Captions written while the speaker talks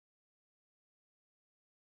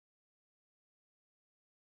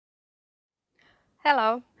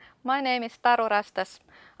Hello, my name is Taru Rastas.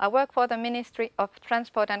 I work for the Ministry of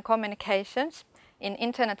Transport and Communications in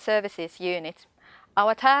Internet Services Unit.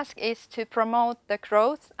 Our task is to promote the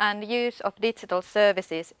growth and use of digital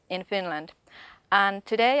services in Finland. And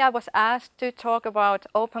today I was asked to talk about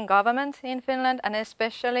open government in Finland and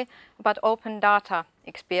especially about open data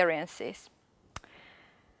experiences.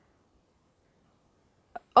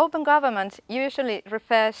 Open government usually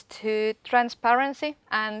refers to transparency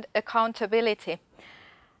and accountability.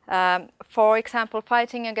 For example,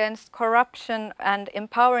 fighting against corruption and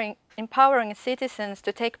empowering citizens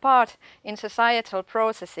to take part in societal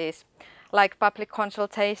processes like public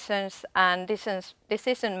consultations and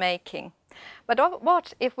decision making. But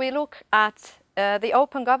what if we look at the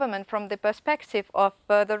open government from the perspective of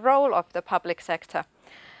the role of the public sector?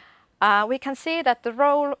 We can see that the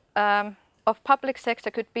role of public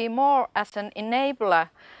sector could be more as an enabler,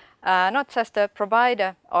 not just a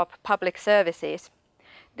provider of public services.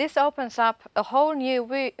 This opens up a whole new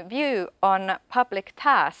view on public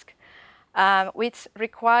task, which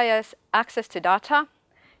requires access to data,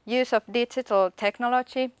 use of digital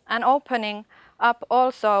technology, and opening up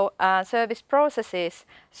also service processes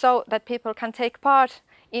so that people can take part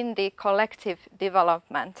in the collective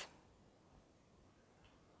development.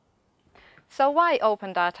 So why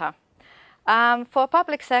open data? For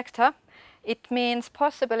public sector, it means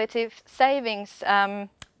possibility of savings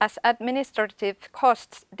as administrative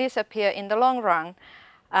costs disappear in the long run,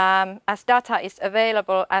 as data is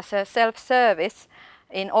available as a self-service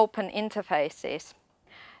in open interfaces.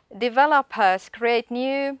 Developers create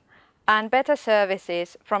new and better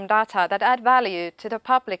services from data that add value to the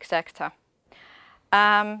public sector.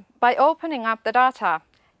 By opening up the data,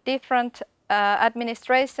 different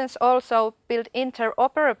administrations also build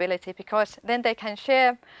interoperability because then they can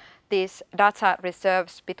share these data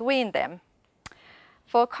reserves between them.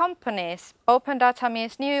 For companies, open data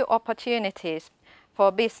means new opportunities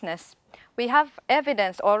for business. We have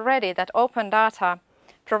evidence already that open data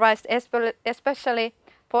provides, especially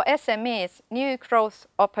for SMEs, new growth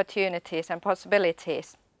opportunities and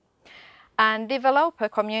possibilities. And developer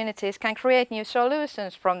communities can create new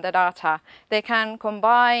solutions from the data. They can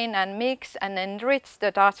combine and mix and enrich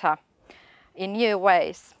the data in new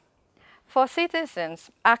ways. For citizens,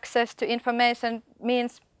 access to information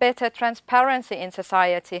means better transparency in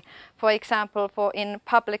society, for example, in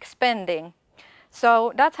public spending.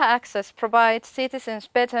 So data access provides citizens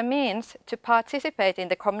better means to participate in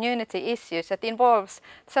the community issues that involves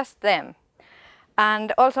just them.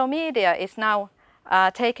 And also media is now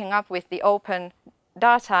taking up with the open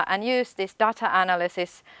data and use this data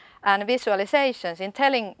analysis and visualizations in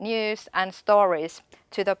telling news and stories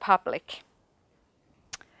to the public.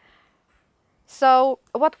 So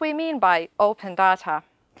what we mean by open data?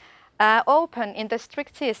 Open in the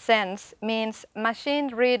strictest sense means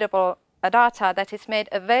machine-readable data that is made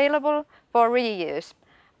available for reuse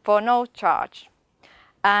for no charge.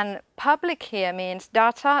 And public here means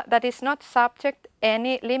data that is not subject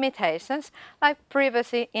any limitations like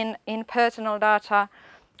privacy in personal data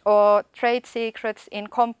or trade secrets in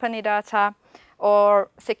company data or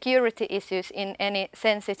security issues in any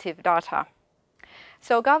sensitive data.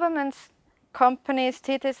 So governments, companies,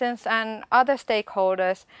 citizens and other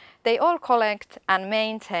stakeholders, they all collect and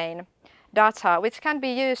maintain data which can be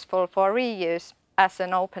useful for reuse as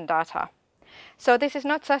an open data. So this is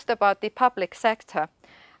not just about the public sector,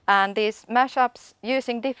 and these mashups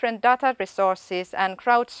using different data resources and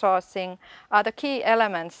crowdsourcing are the key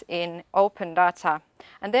elements in open data.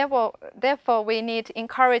 And therefore we need to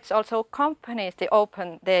encourage also companies to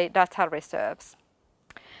open their data reserves.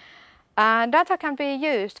 Data can be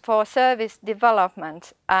used for service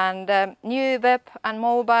development and new web and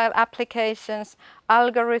mobile applications,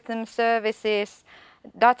 algorithm services,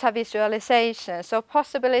 data visualization. So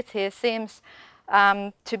possibilities seems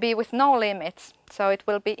to be with no limits. So it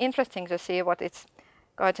will be interesting to see what is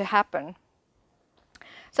going to happen.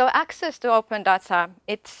 So access to open data,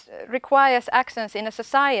 it requires actions in a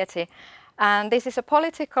society, and this is a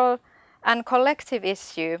political and collective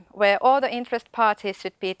issue where all the interest parties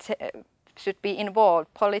should be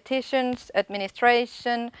involved. Politicians,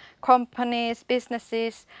 administration, companies,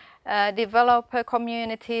 businesses, developer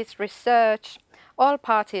communities, research, all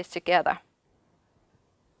parties together.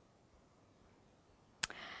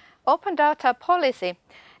 Open data policy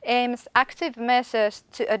aims active measures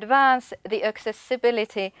to advance the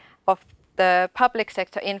accessibility of the public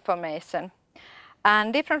sector information.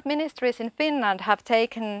 And different ministries in Finland have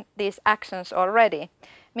taken these actions already.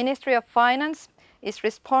 Ministry of Finance is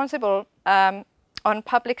responsible on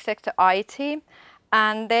public sector IT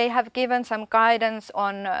and they have given some guidance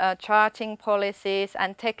on charging policies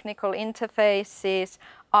and technical interfaces,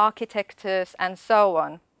 architectures, and so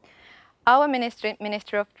on. Our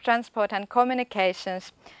Ministry of Transport and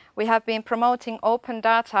Communications, we have been promoting open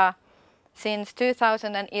data since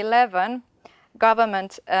 2011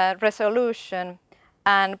 government resolution,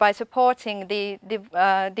 and by supporting the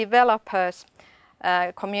developers'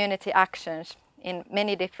 community actions in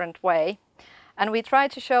many different ways. And we try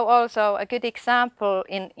to show also a good example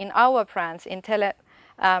in our branch in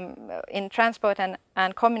transport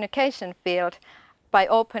and communication field by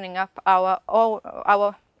opening up our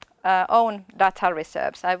own data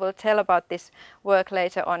reserves. I will tell about this work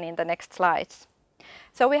later on in the next slides.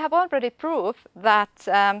 So we have already proved that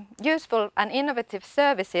useful and innovative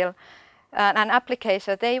services and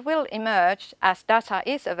applications, they will emerge as data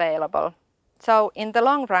is available. So in the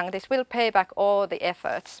long run, this will pay back all the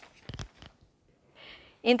efforts.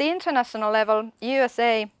 In the international level,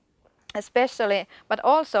 USA especially, but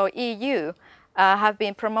also EU, have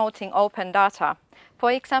been promoting open data.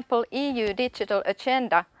 For example, EU Digital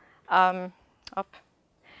Agenda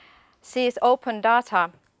sees open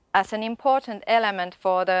data as an important element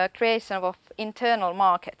for the creation of internal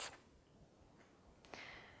markets.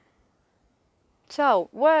 So,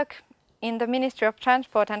 work in the Ministry of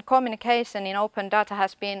Transport and Communication in open data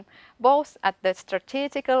has been both at the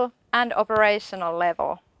strategical and operational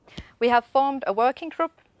level. We have formed a working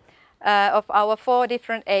group of our 4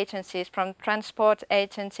 different agencies, from Transport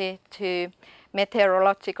Agency to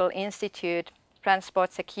Meteorological Institute,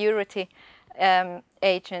 Transport Security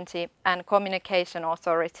Agency, and Communication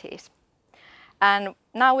Authorities. And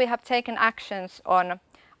now we have taken actions on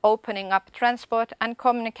opening up transport and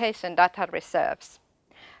communication data reserves.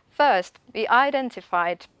 First, we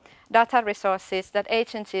identified data resources that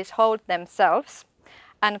agencies hold themselves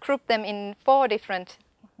and grouped them in 4 different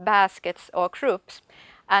baskets or groups,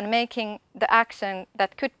 and making the action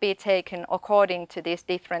that could be taken according to these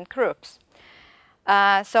different groups.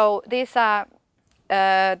 So these are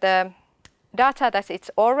the data that it's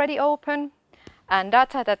already open, and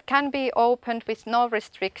data that can be opened with no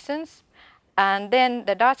restrictions, and then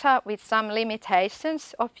the data with some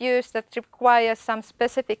limitations of use that require some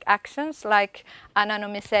specific actions like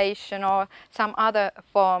anonymization or some other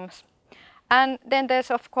forms. And then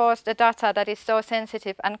there's of course the data that is so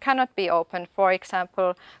sensitive and cannot be opened, for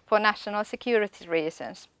example, for national security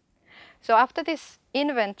reasons. So after this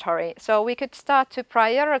inventory, so we could start to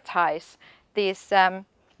prioritize these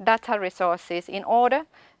data resources in order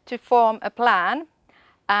to form a plan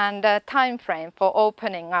and a time frame for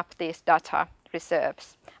opening up these data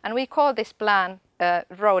reserves. And we call this plan a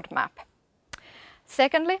roadmap.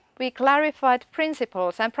 Secondly, we clarified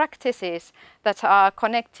principles and practices that are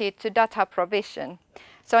connected to data provision.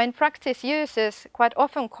 So in practice, users quite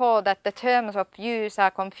often call that the terms of use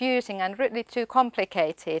are confusing and really too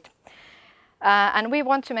complicated. And we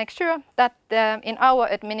want to make sure that in our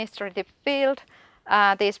administrative field,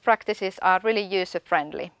 these practices are really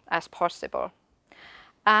user-friendly as possible.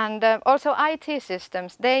 And also IT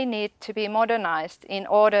systems, they need to be modernized in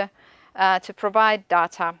order to provide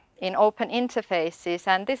data in open interfaces.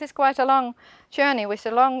 And this is quite a long journey with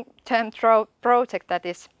a long-term project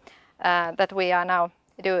that we are now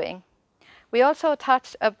doing. We also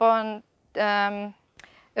touched upon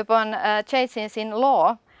changes in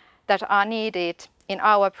law that are needed in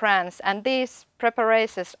our branch, and these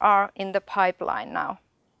preparations are in the pipeline now.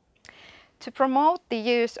 To promote the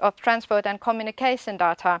use of transport and communication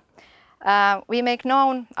data, we make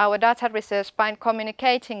known our data reserves by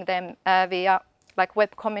communicating them via like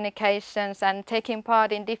web communications and taking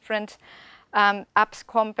part in different apps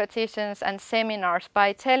competitions and seminars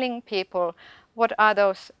by telling people what are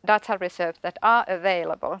those data reserves that are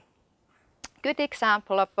available. Good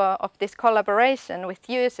example of this collaboration with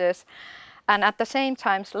users and at the same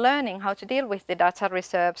time learning how to deal with the data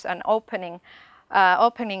reserves and opening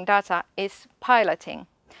data is piloting.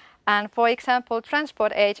 And for example,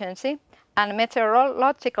 Transport Agency and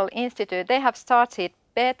Meteorological Institute, they have started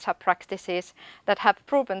beta practices that have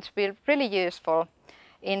proven to be really useful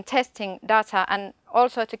in testing data and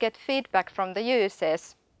also to get feedback from the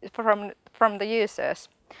users.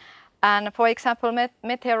 And for example,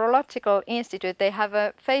 Meteorological Institute, they have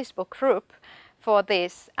a Facebook group for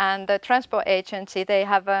this, and the Transport Agency, they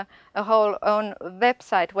have a whole own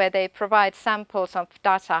website where they provide samples of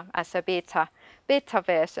data as a beta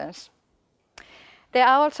versions. There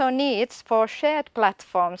are also needs for shared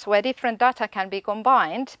platforms where different data can be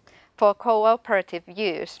combined for cooperative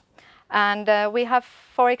use. And we have,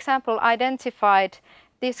 for example, identified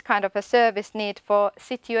this kind of a service need for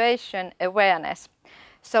situation awareness.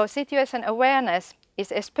 So situation awareness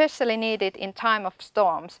is especially needed in time of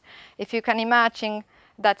storms. If you can imagine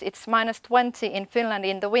that it's -20 in Finland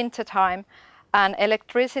in the winter time and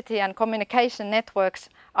electricity and communication networks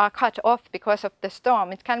are cut off because of the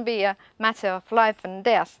storm, it can be a matter of life and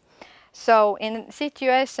death. So in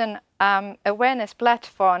situation awareness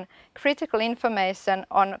platform, critical information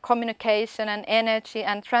on communication and energy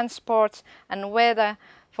and transports and weather,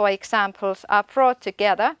 for examples, are brought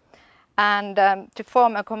together and to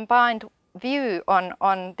form a combined view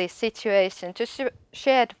on this situation to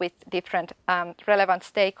share it with different relevant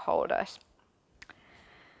stakeholders.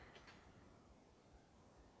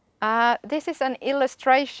 This is an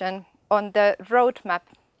illustration on the roadmap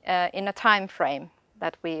in a time frame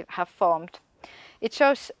that we have formed. It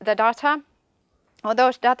shows the data, or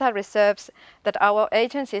those data reserves that our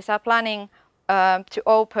agencies are planning to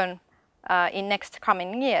open in next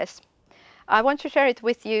coming years. I want to share it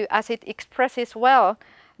with you as it expresses well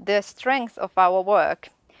the strength of our work.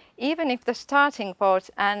 Even if the starting point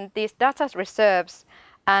and these data reserves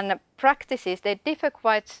and practices, they differ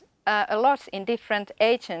quite a lot in different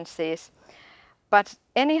agencies. But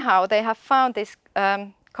anyhow, they have found this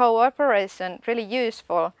cooperation really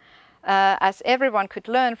useful as everyone could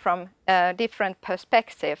learn from different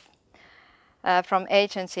perspective from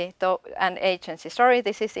agency and agency. Sorry,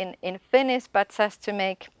 this is in Finnish, but just to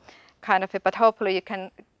make kind of but hopefully you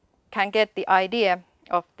can get the idea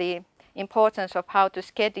of the importance of how to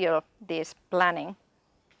schedule this planning.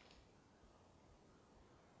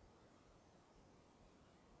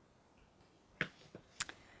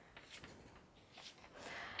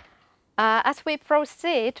 As we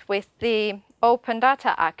proceed with the open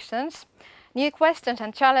data actions, new questions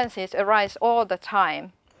and challenges arise all the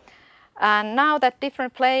time. And now that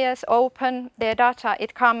different players open their data,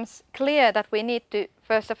 it becomes clear that we need to,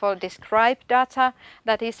 first of all, describe data,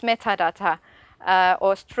 that is metadata,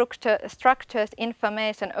 or structured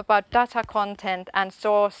information about data content and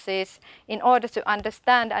sources in order to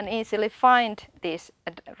understand and easily find this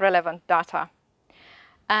relevant data.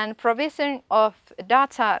 And provision of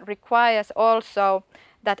data requires also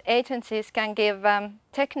that agencies can give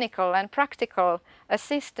technical and practical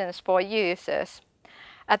assistance for users.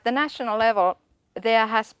 At the national level, there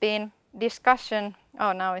has been discussion,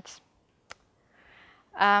 has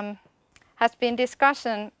been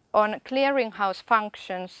discussion on clearinghouse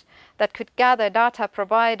functions that could gather data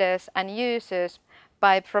providers and users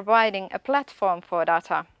by providing a platform for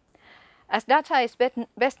data. As data is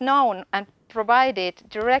best known and provided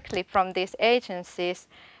directly from these agencies,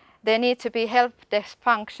 there need to be help desk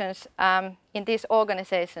functions in these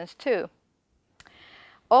organizations too.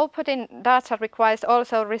 Opening data requires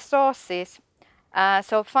also resources,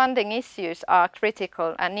 so funding issues are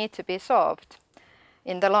critical and need to be solved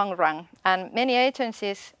in the long run. And many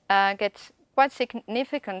agencies get quite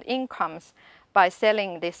significant incomes by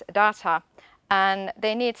selling this data, and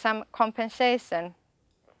they need some compensation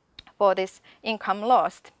for this income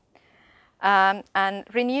lost. And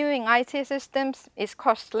renewing IT systems is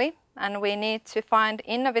costly, and we need to find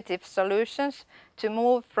innovative solutions to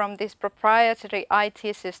move from this proprietary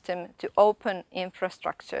IT system to open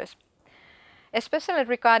infrastructures. Especially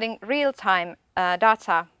regarding real-time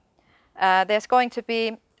data, there's going to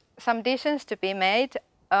be some decisions to be made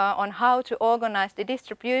on how to organize the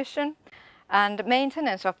distribution and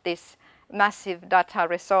maintenance of these massive data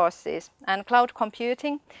resources, and cloud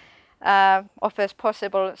computing offers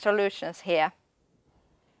possible solutions here.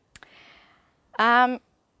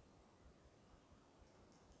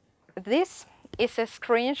 This is a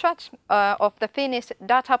screenshot of the Finnish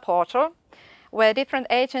data portal, where different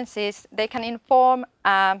agencies, they can inform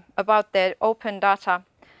about their open data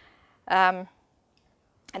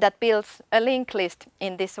that builds a link list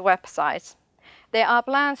in this website. There are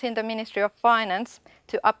plans in the Ministry of Finance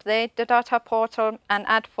to update the data portal and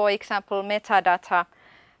add, for example, metadata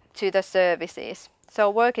to the services. So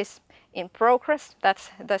work is in progress, that's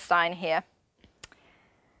the sign here.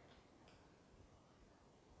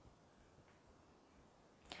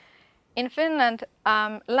 In Finland,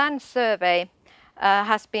 Land Survey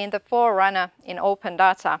has been the forerunner in open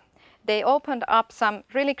data. They opened up some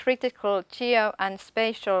really critical geo and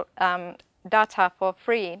spatial data for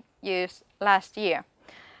free use last year.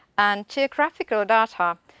 And geographical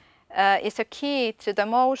data is a key to the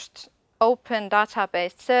most open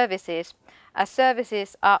data-based services, as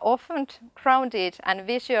services are often grounded and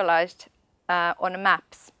visualized on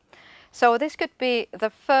maps. So this could be the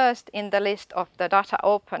first in the list of the data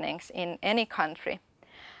openings in any country.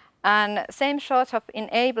 And same sort of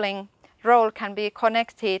enabling role can be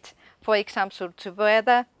connected, for example, to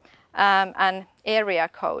weather and area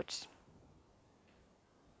codes.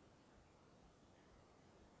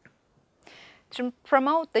 to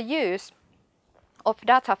promote the use of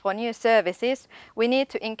data for new services, we need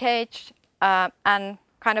to engage and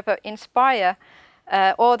kind of inspire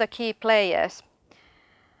all the key players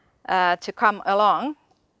to come along.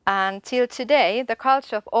 And till today, the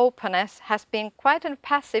culture of openness has been quite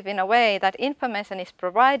passive in a way that information is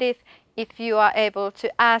provided if you are able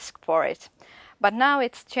to ask for it. But now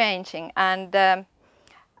it's changing, and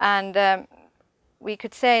we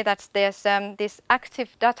could say that there's this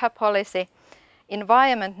active data policy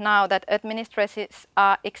environment now that administrators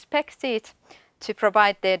are expected to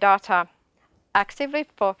provide their data actively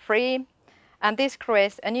for free, and this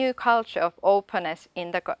creates a new culture of openness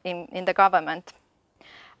in the government.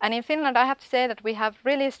 And in Finland, I have to say that we have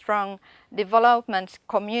really strong development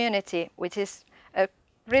community, which is a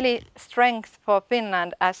really strength for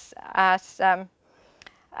Finland and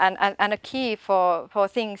a key for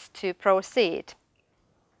things to proceed.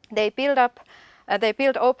 They build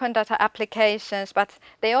open data applications, but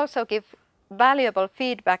they also give valuable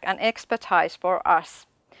feedback and expertise for us.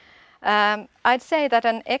 I'd say that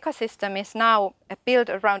an ecosystem is now built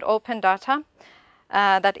around open data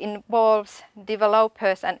that involves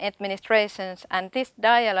developers and administrations, and this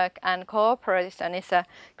dialogue and cooperation is a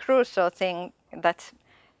crucial thing that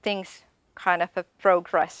things kind of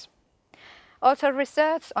progress. Also,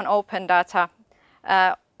 research on open data,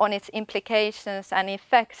 on its implications and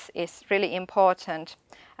effects is really important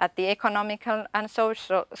at the economical and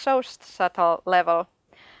societal level,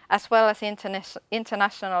 as well as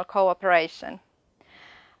international cooperation.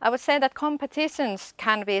 I would say that competitions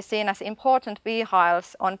can be seen as important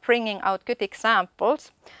vehicles on bringing out good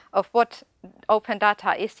examples of what open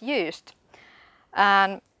data is used.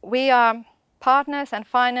 And we are partners and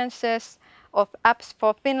financiers of Apps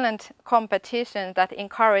for Finland competition that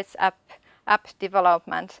encourage app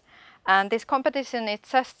development. And this competition is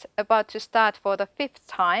just about to start for the 5th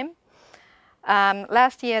time.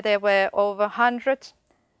 Last year there were over 100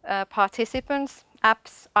 participants,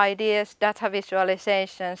 apps, ideas, data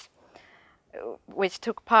visualizations, which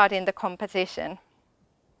took part in the competition.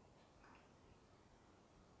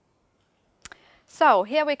 So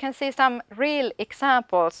here we can see some real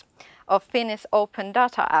examples of Finnish open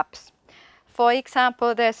data apps. For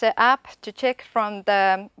example, there's an app to check from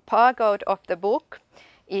the barcode of the book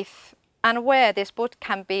if and where this book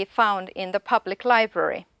can be found in the public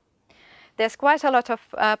library. There's quite a lot of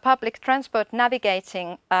public transport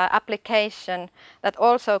navigating application that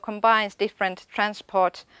also combines different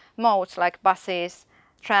transport modes like buses,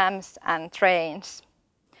 trams and trains.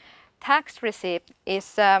 Tax Receipt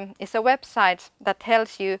is a website that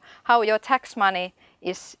tells you how your tax money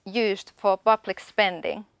is used for public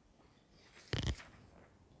spending.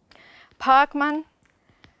 Parkman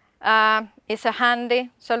is a handy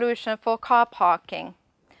solution for car parking,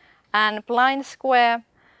 and Blind Square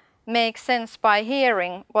makes sense by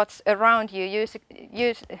hearing what's around you,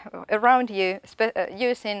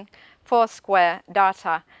 using Foursquare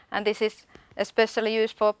data, and this is especially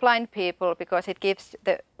used for blind people because it gives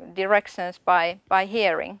the directions by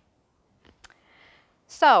hearing.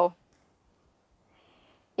 So,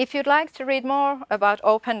 if you'd like to read more about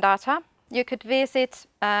open data, you could visit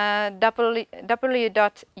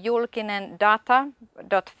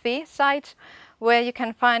www.julkinendata.fi site, where you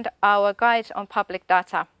can find our guide on public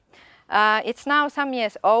data. It's now some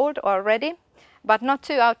years old already, but not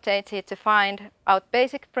too outdated to find out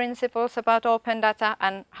basic principles about open data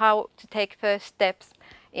and how to take first steps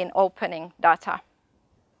in opening data.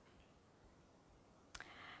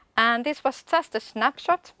 And this was just a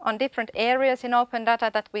snapshot on different areas in open data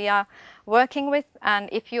that we are working with. And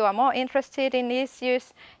if you are more interested in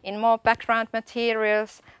issues, in more background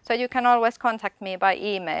materials, so you can always contact me by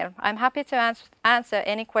email. I'm happy to answer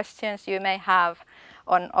any questions you may have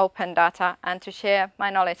on open data and to share my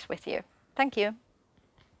knowledge with you. Thank you.